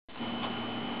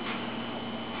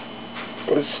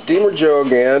This is Steamer Joe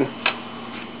again.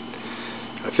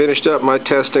 I finished up my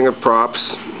testing of props,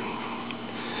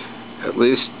 at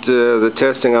least the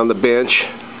testing on the bench.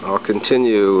 I'll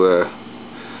continue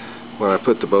when I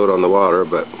put the boat on the water,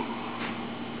 but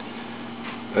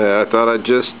I thought I'd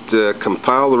just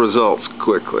compile the results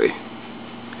quickly.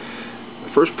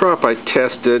 The first prop I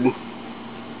tested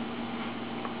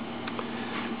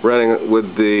running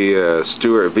with the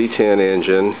Stuart V10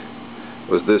 engine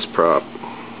was this prop.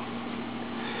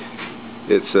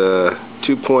 It's a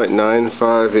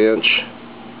 2.95 inch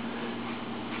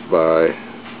by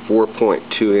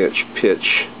 4.2 inch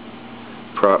pitch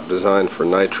prop designed for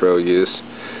nitro use.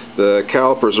 The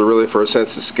calipers are really for a sense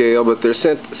of scale, but they're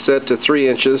set to 3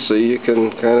 inches, so you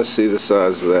can kind of see the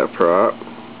size of that prop.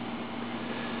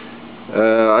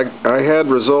 I had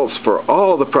results for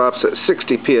all of the props at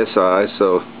 60 psi,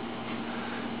 so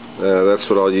that's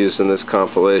what I'll use in this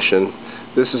compilation.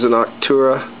 This is an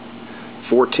Octura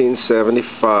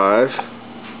 1475,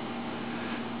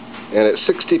 and at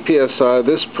 60 psi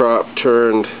this prop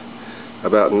turned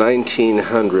about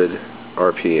 1900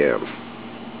 RPM.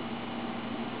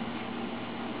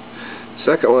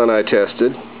 Second one I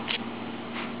tested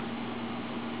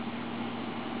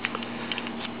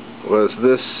was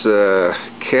this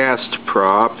cast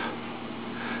prop.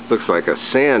 Looks like a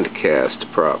sand cast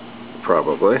prop,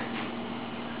 probably.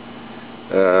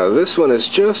 This one is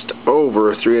just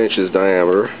over 3 inches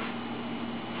diameter.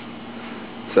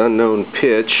 It's unknown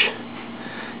pitch.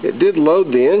 It did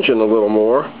load the engine a little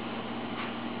more.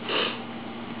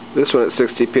 This one at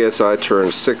 60 psi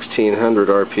turns 1600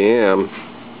 RPM,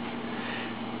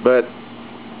 but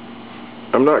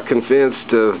I'm not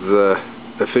convinced of the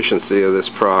efficiency of this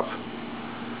prop,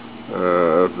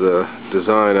 of the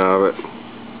design of it.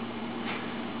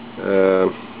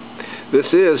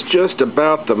 This is just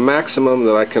about the maximum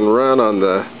that I can run on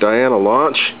the Diana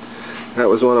launch. That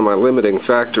was one of my limiting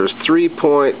factors.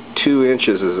 3.2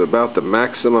 inches is about the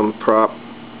maximum prop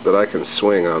that I can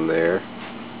swing on there.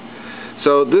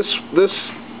 So this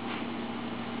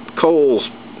Cole's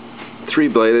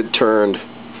 3-bladed turned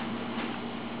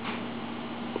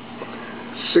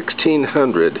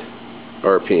 1600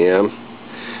 RPM.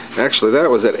 Actually, that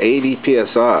was at 80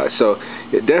 psi, so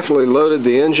it definitely loaded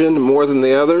the engine more than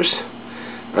the others.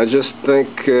 I just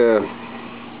think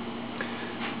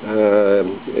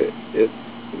it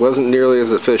wasn't nearly as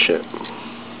efficient.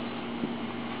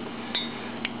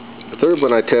 The third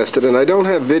one I tested, and I don't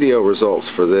have video results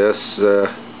for this.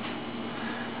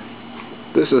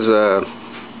 This is a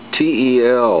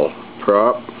TEL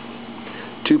prop,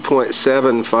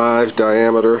 2.75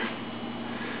 diameter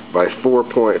by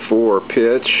 4.4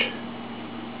 pitch.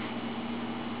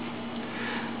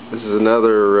 This is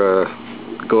another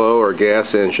glow or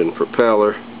gas engine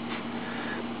propeller,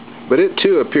 but it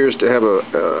too appears to have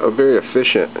a very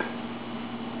efficient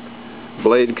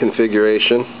blade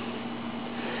configuration.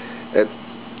 At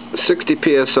 60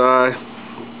 psi,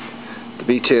 the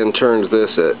V10 turns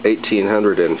this at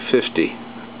 1850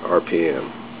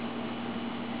 RPM.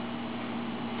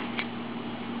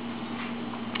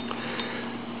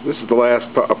 This is the last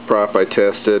prop I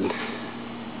tested.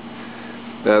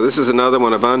 Now this is another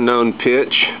one of unknown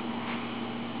pitch.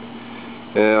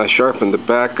 I sharpened the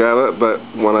back of it, but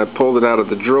when I pulled it out of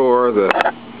the drawer,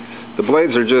 the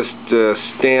blades are just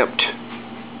stamped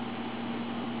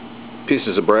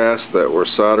pieces of brass that were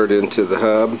soldered into the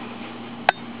hub.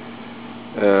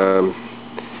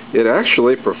 It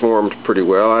actually performed pretty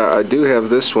well. I do have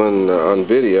this one on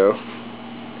video.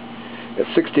 At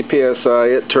 60 psi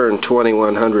it turned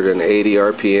 2180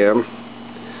 RPM.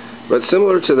 But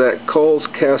similar to that Cole's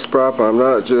cast prop, I'm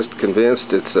not just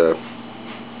convinced it's a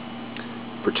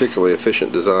particularly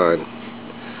efficient design.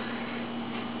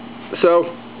 So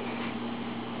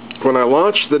when I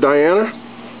launch the Diana,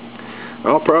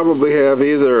 I'll probably have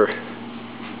either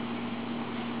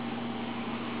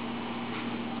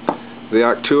the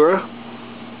Octura.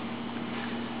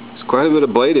 It's quite a bit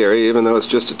of blade area, even though it's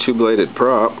just a 2-bladed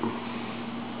prop.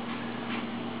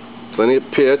 Plenty of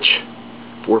pitch,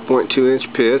 4.2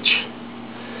 inch pitch.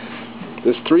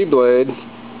 This 3-blade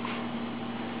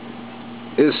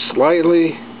is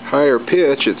slightly higher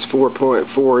pitch. It's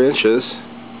 4.4 inches.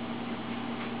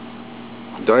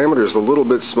 The diameter is a little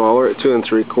bit smaller at 2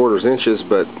 3/4 inches,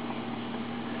 but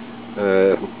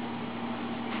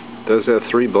does have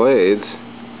 3 blades.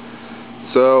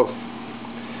 So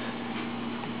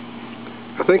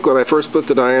I think when I first put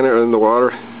the Diana in the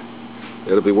water,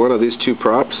 it'll be one of these 2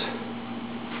 props.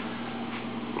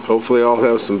 Hopefully I'll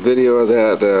have some video of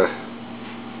that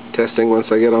testing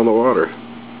once I get on the water.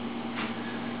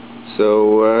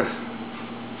 So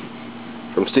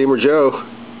from Steamer Joe,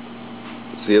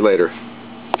 see you later.